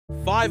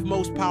5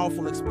 most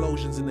powerful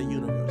explosions in the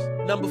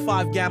universe. Number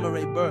 5, gamma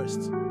ray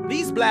bursts.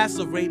 These blasts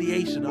of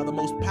radiation are the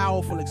most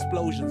powerful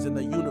explosions in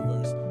the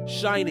universe,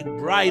 shining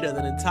brighter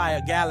than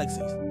entire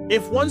galaxies.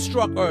 If one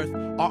struck Earth,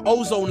 our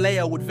ozone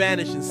layer would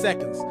vanish in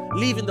seconds,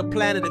 leaving the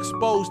planet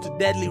exposed to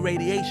deadly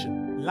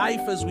radiation.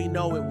 Life as we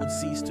know it would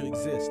cease to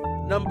exist.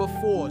 Number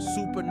 4,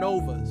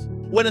 supernovas.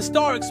 When a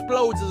star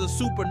explodes as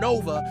a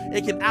supernova,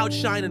 it can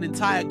outshine an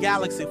entire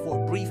galaxy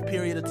for a brief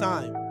period of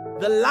time.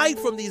 The light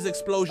from these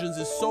explosions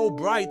is so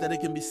bright that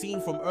it can be seen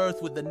from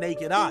Earth with the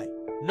naked eye.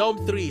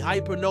 Number 3,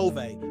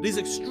 hypernovae. These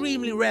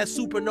extremely rare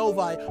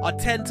supernovae are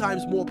 10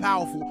 times more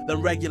powerful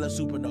than regular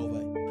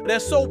supernovae. They're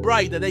so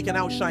bright that they can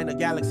outshine a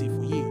galaxy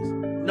for years.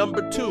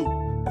 Number 2,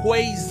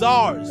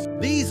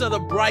 quasars. These are the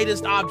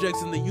brightest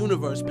objects in the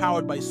universe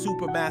powered by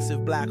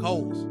supermassive black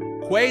holes.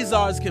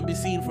 Quasars can be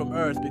seen from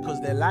Earth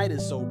because their light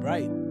is so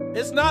bright.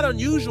 It's not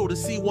unusual to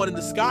see one in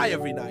the sky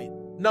every night.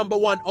 Number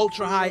 1,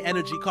 ultra-high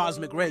energy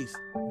cosmic rays.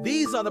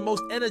 These are the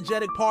most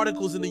energetic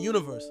particles in the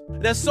universe.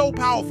 They're so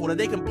powerful that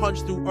they can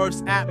punch through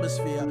Earth's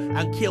atmosphere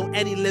and kill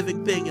any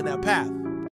living thing in their path.